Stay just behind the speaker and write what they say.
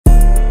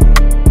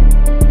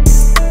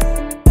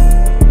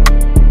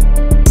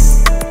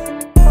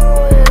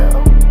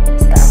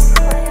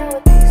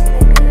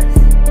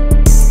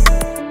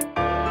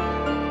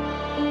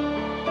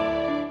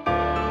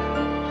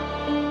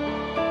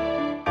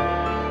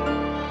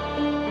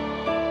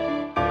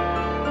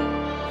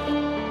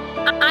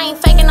I ain't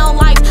faking no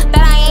life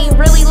that I ain't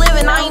really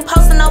living. I ain't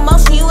posting no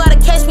motion, you gotta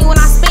catch me when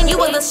I spin. You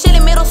was a shit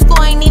in middle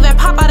school, ain't even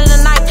pop out of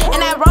the knife.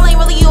 And that roll ain't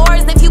really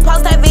yours if you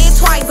post that vid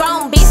twice.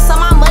 Grown bitch, so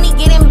my